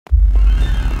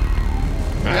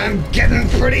I'm getting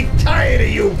pretty tired of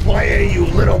you, player, you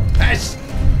little pest.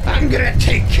 I'm gonna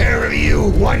take care of you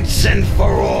once and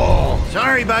for all.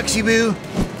 Sorry, Boxy Boo,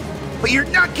 but you're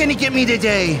not gonna get me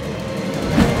today.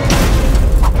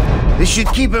 This should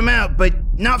keep him out, but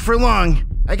not for long.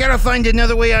 I gotta find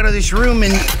another way out of this room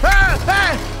and...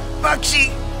 Boxy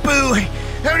Boo,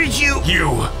 how did you...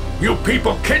 You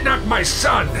people kidnapped my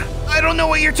son! I don't know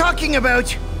what you're talking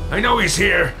about. I know he's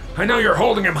here. I know you're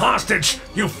holding him hostage,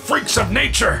 you freaks of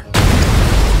nature!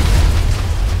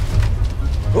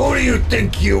 Who do you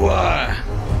think you are?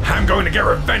 I'm going to get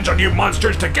revenge on you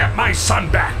monsters to get my son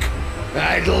back!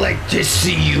 I'd like to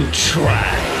see you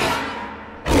try.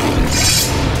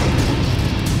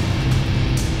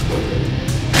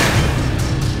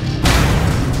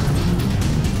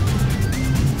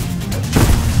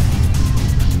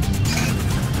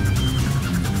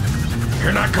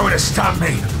 You're not going to stop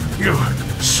me, you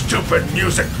stupid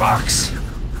music box!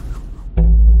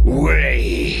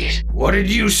 Wait, what did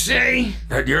you say?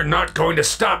 That you're not going to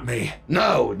stop me.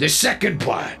 No, the second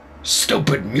part.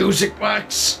 Stupid music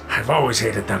box. I've always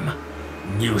hated them.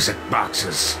 Music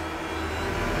boxes.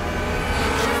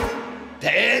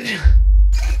 Dad?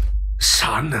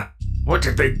 Son, what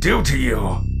did they do to you?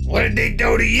 What did they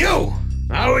do to you?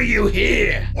 How are you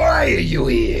here? Why are you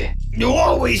here? You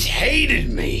always hated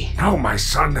me. No, my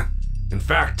son. In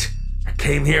fact, I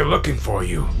came here looking for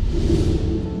you.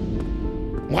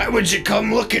 Why would you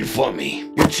come looking for me?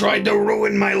 You tried to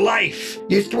ruin my life.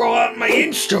 You throw out my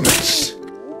instruments.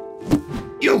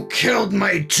 You killed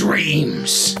my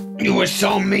dreams. You were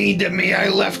so mean to me I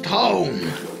left home.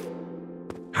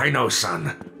 I know,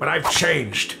 son, but I've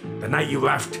changed. The night you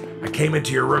left, I came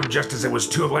into your room just as it was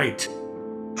too late.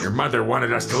 Your mother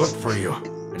wanted us to look for you,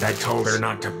 and I told her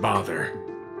not to bother.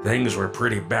 Things were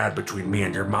pretty bad between me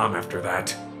and your mom after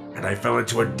that, and I fell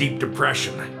into a deep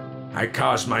depression. I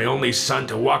caused my only son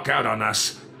to walk out on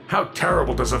us. How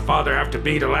terrible does a father have to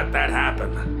be to let that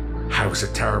happen? I was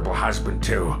a terrible husband,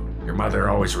 too. Your mother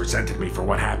always resented me for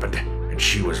what happened, and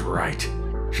she was right.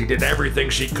 She did everything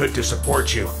she could to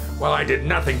support you, while I did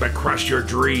nothing but crush your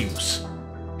dreams.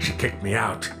 She kicked me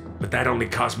out, but that only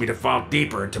caused me to fall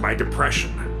deeper into my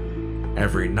depression.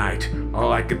 Every night,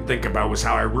 all I could think about was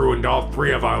how I ruined all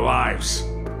three of our lives.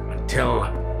 Until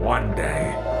one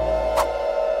day,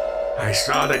 I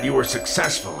saw that you were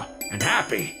successful and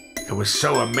happy. It was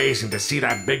so amazing to see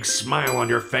that big smile on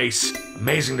your face.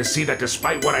 Amazing to see that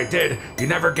despite what I did, you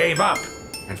never gave up.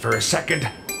 And for a second,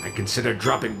 I considered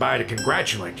dropping by to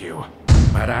congratulate you.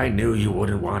 But I knew you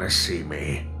wouldn't want to see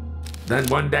me. Then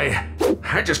one day,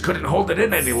 I just couldn't hold it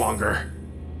in any longer.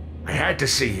 I had to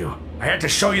see you. I had to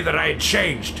show you that I had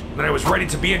changed, that I was ready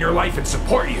to be in your life and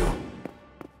support you.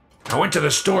 I went to the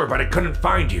store, but I couldn't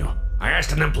find you. I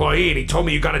asked an employee and he told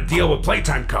me you got a deal with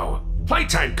Playtime Co.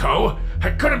 Playtime Co? I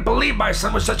couldn't believe my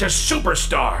son was such a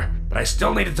superstar, but I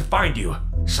still needed to find you,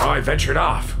 so I ventured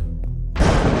off.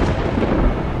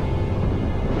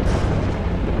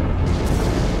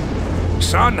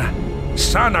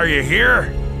 Son, are you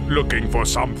here? Looking for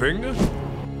something?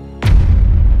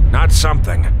 Not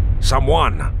something,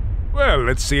 someone. Well,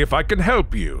 let's see if I can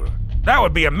help you. That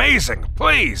would be amazing,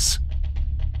 please.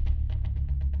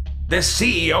 This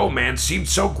CEO man seemed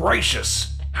so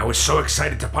gracious. I was so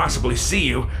excited to possibly see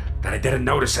you that I didn't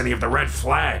notice any of the red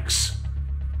flags.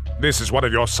 This is one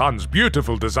of your son's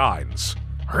beautiful designs.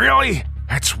 Really?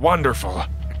 That's wonderful.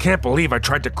 I can't believe I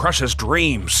tried to crush his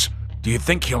dreams. Do you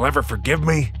think he'll ever forgive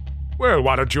me? Well,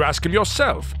 why don't you ask him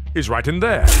yourself? He's right in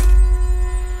there.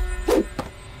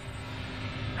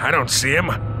 I don't see him.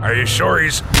 Are you sure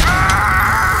he's...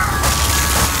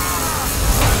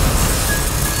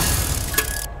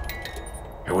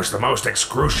 It was the most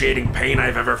excruciating pain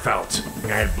I've ever felt. I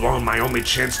had blown my only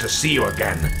chance to see you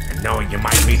again, and knowing you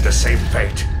might meet the same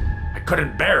fate. I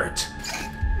couldn't bear it.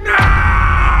 No!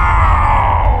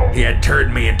 He had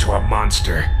turned me into a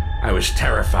monster. I was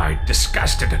terrified,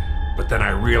 disgusted, but then I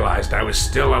realized I was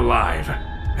still alive.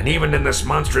 And even in this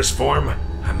monstrous form,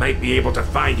 I might be able to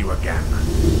find you again.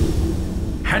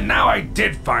 And now I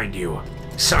did find you.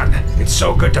 Son, it's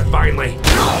so good to finally...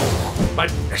 No! But,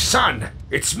 son,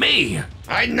 it's me!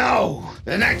 I know,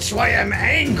 and that's why I'm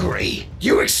angry.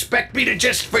 You expect me to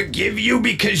just forgive you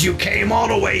because you came all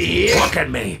the way here? Look at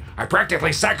me. I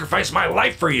practically sacrificed my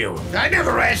life for you. I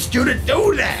never asked you to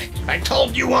do that. I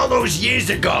told you all those years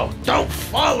ago, don't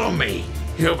follow me.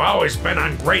 You've always been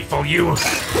ungrateful, you...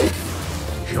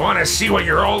 You want to see what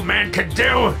your old man could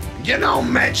do? You're no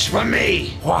match for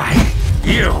me. Why,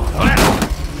 you little...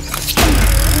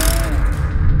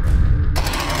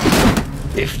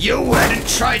 If you hadn't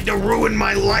tried to ruin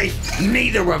my life,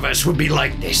 neither of us would be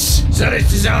like this. So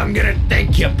this is how I'm gonna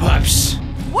thank you, pups.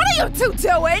 What are you two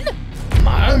doing?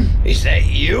 Mom, is that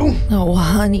you? Oh,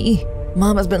 honey.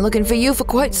 Mama's been looking for you for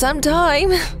quite some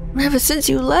time. Ever since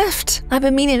you left, I've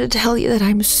been meaning to tell you that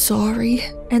I'm sorry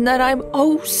and that I'm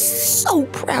oh so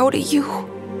proud of you.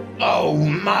 Oh,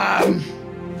 Mom.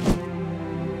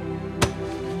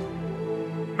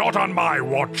 Not on my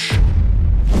watch.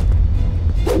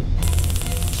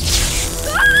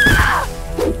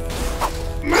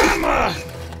 Mama!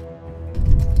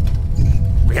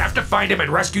 We have to find him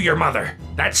and rescue your mother.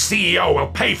 That CEO will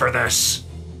pay for this.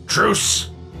 Truce?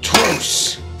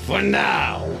 Truce. For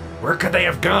now. Where could they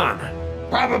have gone?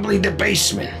 Probably the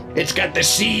basement. It's got the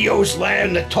CEO's lab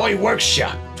and the toy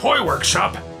workshop. Toy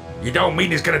workshop? You don't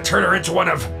mean he's gonna turn her into one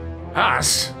of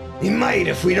us? He might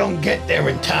if we don't get there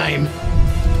in time.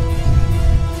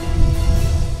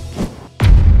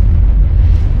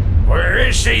 Where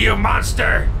is she, you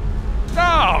monster?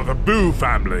 Ah, the Boo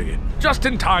family. Just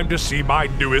in time to see my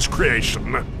newest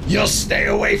creation. You'll stay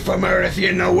away from her if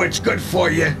you know what's good for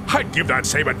you. I'd give that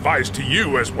same advice to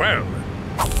you as well.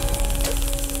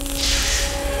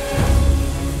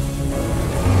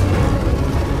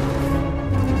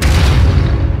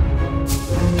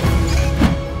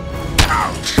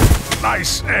 Ouch!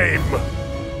 Nice aim.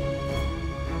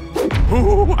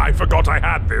 Ooh, I forgot I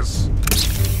had this.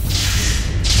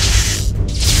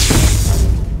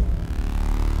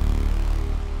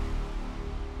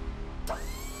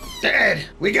 Dad,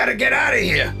 we gotta get out of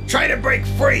here. Try to break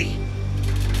free.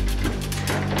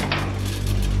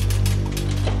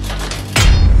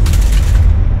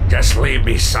 Just leave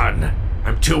me, son.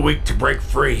 I'm too weak to break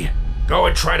free. Go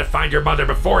and try to find your mother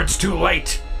before it's too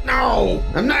late. No,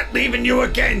 I'm not leaving you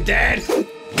again, Dad.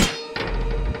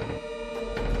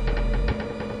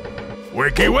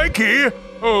 Wakey, wakey!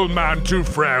 Old man too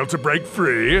frail to break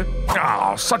free.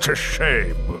 Ah, such a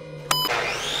shame.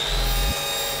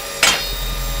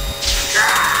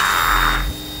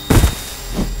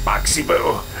 Boxy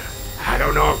Boo, I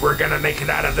don't know if we're gonna make it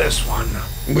out of this one.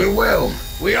 We will.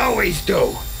 We always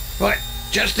do. But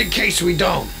just in case we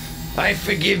don't, I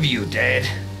forgive you, Dad.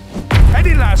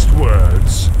 Any last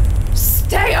words?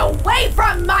 Stay away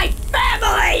from my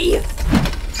family!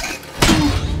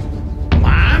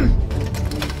 Mom?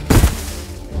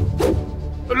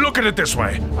 Look at it this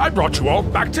way. I brought you all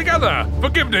back together.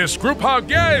 Forgiveness, group hug,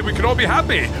 yay, we can all be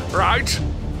happy, right?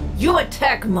 You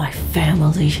attack my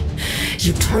family.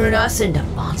 You turn us into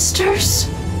monsters?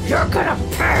 You're gonna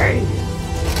pay!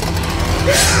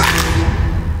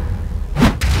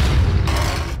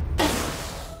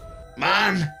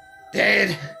 Mom?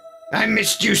 Dad? I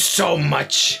missed you so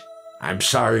much. I'm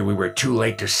sorry we were too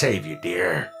late to save you,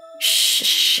 dear.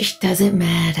 Shh, it doesn't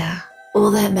matter.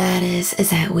 All that matters is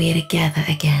that we're together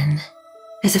again.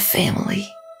 As a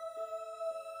family.